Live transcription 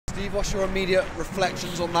Steve, what's your immediate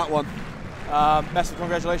reflections on that one? Massive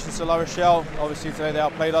congratulations to Rochelle. Obviously today they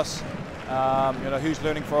outplayed us. Huge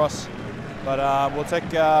learning for us. But we'll take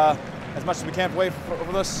as much as we can away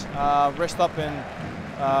from this. Rest up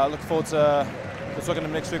and look forward to talking to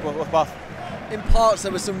them next week with Bath. In parts,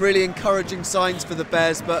 there were some really encouraging signs for the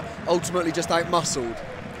Bears, but ultimately just out-muscled.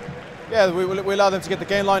 Yeah, we allow them to get the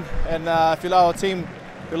gain line, and if you allow a team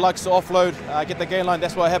who likes to offload, get the gain line,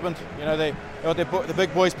 that's what happened. The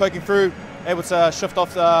big boys poking through, able to shift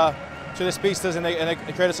off to their speedsters, and they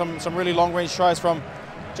created some really long-range tries from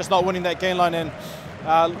just not winning that gain line, and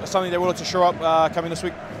something they will to shore up coming this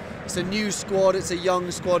week. It's a new squad, it's a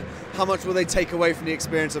young squad. How much will they take away from the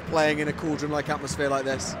experience of playing in a cauldron-like atmosphere like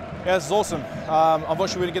this? Yeah, this is awesome.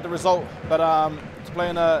 Unfortunately, we didn't get the result, but to play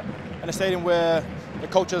in a stadium where the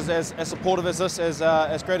culture is as supportive as this,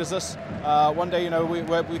 as great as this, one day,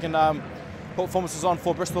 we can put performances on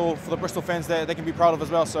for the Bristol fans that they can be proud of as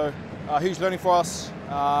well. So, huge learning for us.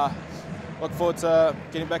 Look forward to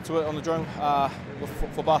getting back to it on the drawing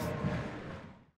for Bath.